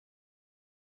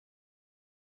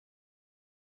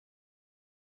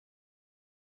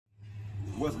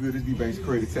What's good? It's D-Banks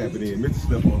Credit tapping in. Mr.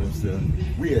 Slept on himself.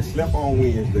 We at Slept on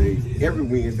Wednesdays, every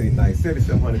Wednesday night,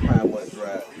 7,700 pound one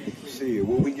drive. Shit,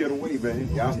 when we get away,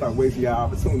 man, y'all start waiting your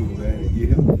opportunity, man, and get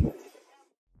help.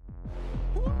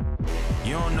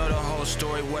 You don't know the whole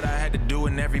story, what I had to do,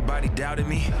 and everybody doubted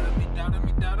me.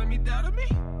 Doubted me.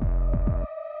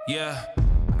 Yeah,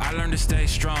 I learned to stay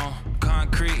strong.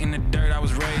 Concrete in the dirt I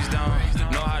was raised on.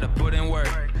 Know how to put in work.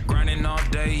 Grinding all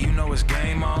day, you know it's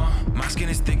game on. My skin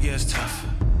is thick, yeah, it's tough.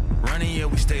 Running, yeah,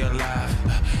 we stay alive.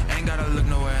 Ain't gotta look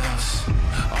nowhere else.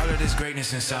 All of this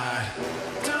greatness inside.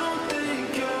 Don't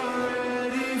think you're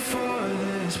ready for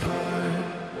this part.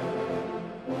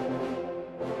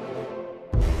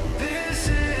 This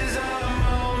is our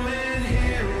moment,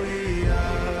 here we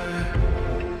are.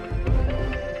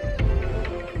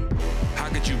 How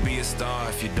could you be a star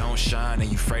if you don't shine and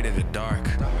you afraid of the dark?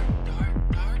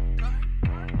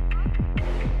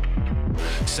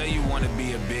 Say you want to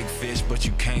be a big fish, but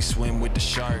you can't swim with the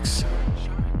sharks.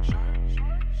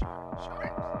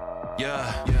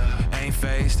 Yeah, ain't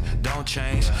phased, don't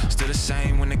change. Still the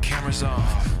same when the camera's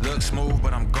off. Look smooth,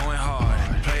 but I'm going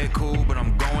hard. Play it cool, but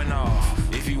I'm going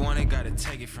off. If you want it, gotta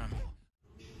take it from me.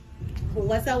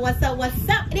 What's up?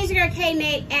 It is your girl K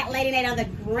Nate at Lady Nate on the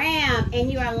gram, and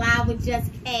you are live with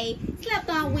Just K. Slept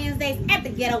on Wednesdays at the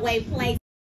Getaway Place.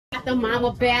 Got the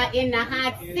mama bear in the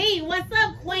hot seat. What's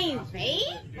up, Queen B?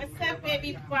 What's up,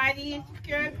 everybody? It's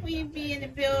your girl Queen B in the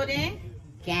building.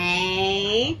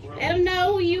 Gang, let them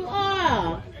know who you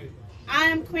are. I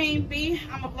am Queen B.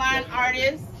 I'm a blind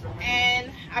artist, and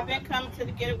I've been coming to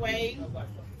the Getaway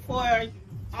for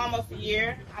almost a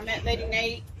year. I met Lady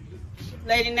Nate.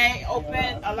 Lady Nate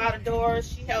opened a lot of doors.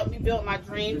 She helped me build my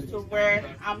dreams to where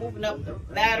I'm moving up the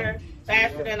ladder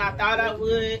faster than I thought I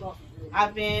would. I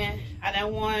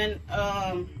done won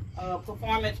a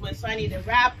performance with Sonny the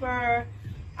Rapper.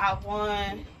 I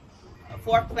won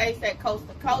 4th place at Coast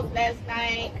to Coast last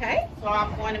night. Okay. So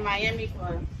I'm going to Miami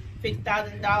for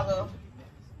 $50,000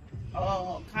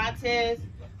 contest.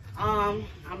 I'm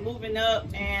moving up,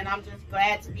 and I'm just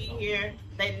glad to be here.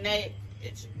 Lady Nate,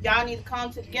 y'all need to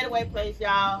come to the Getaway Place,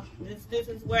 y'all. This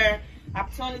is where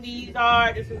opportunities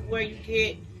are. This is where you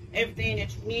get everything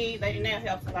that you need. Lady Nate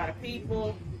helps a lot of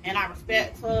people, and I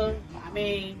respect her. I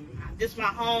mean, this is my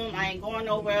home. I ain't going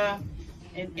nowhere,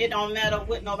 and it don't matter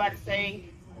what nobody say.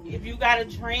 If you got a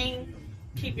dream,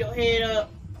 keep your head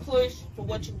up, push for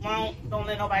what you want. Don't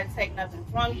let nobody take nothing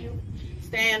from you.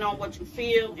 Stand on what you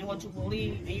feel and what you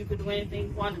believe, and you can do anything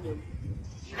you want to do.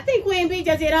 I think Queen B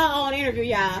just did her own interview,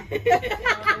 y'all.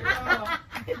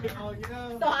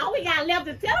 So all we got left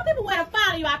to tell people where to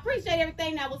follow you. I appreciate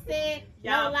everything that was said.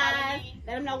 No lies.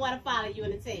 Let them know where to follow you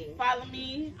and the team. Follow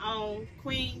me on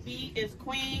Queen B is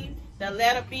Queen, the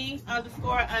letter B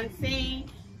 _unseen.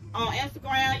 On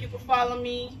Instagram, you can follow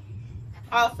me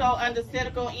also under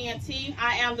Cynical ENT.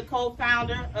 I am the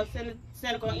co-founder of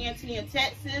Cynical ENT in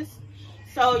Texas.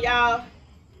 So y'all,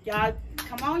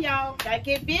 come on, y'all. Gotta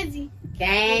get busy.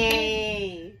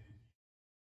 Gang.